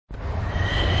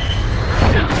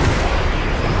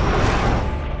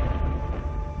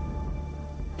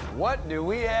What do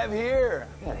we have here?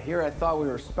 Yeah, here I thought we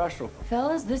were special.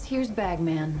 Fellas, this here's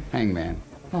Bagman. Hangman.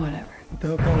 Whatever.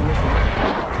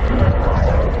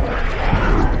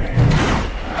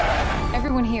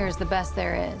 Everyone here is the best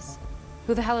there is.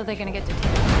 Who the hell are they gonna get to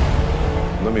take?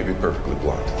 Let me be perfectly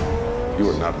blunt.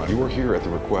 You are not you are here at the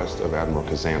request of Admiral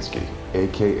Kazansky,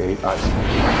 a.k.a. Isaac.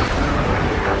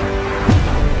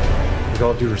 With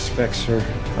all due respect, sir,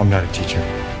 I'm not a teacher.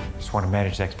 Just want to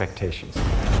manage expectations.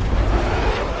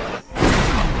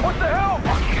 What the hell?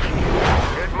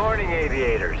 Good morning,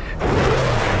 aviators.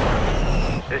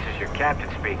 This is your captain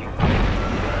speaking.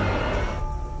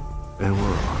 And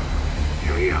we're on.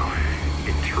 Here we go.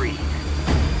 In 3,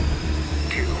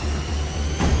 2,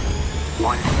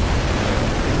 1.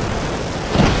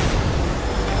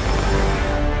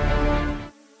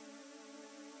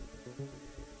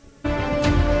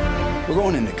 We're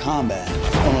going into combat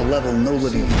on a level no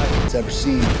living has ever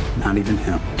seen. Not even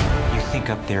him. You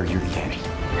think up there you're Yeti.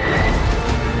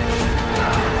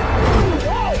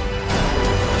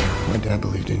 My dad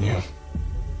believed in you.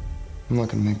 I'm not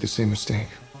gonna make the same mistake.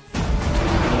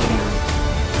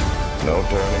 No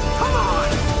turning. Come on!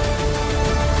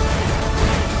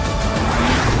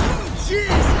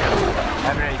 Jeez!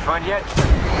 Having any fun yet?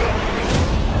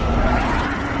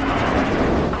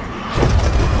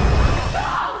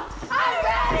 I'm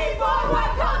ready for what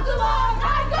comes along.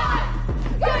 I've got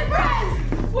good friends.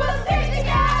 We'll stick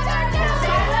together till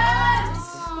the end.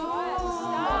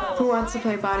 Who wants to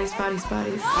play bodies? Oh my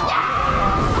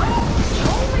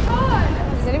God.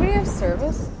 Does anybody have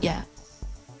service? Yeah.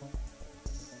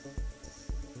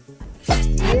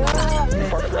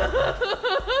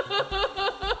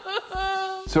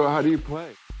 So how do you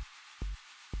play?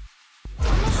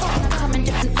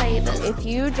 If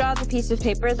you draw the piece of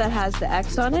paper that has the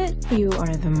X on it, you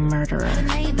are the murderer.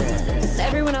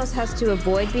 Everyone else has to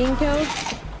avoid being killed.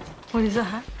 What is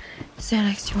that?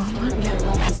 Xanax, do you want one?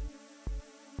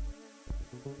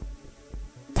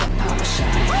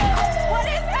 What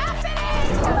is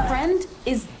happening? Your friend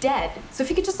is dead. So if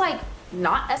you could just, like,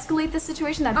 not escalate this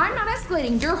situation, that I'm not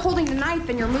escalating. You're holding the knife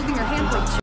and you're moving your hands like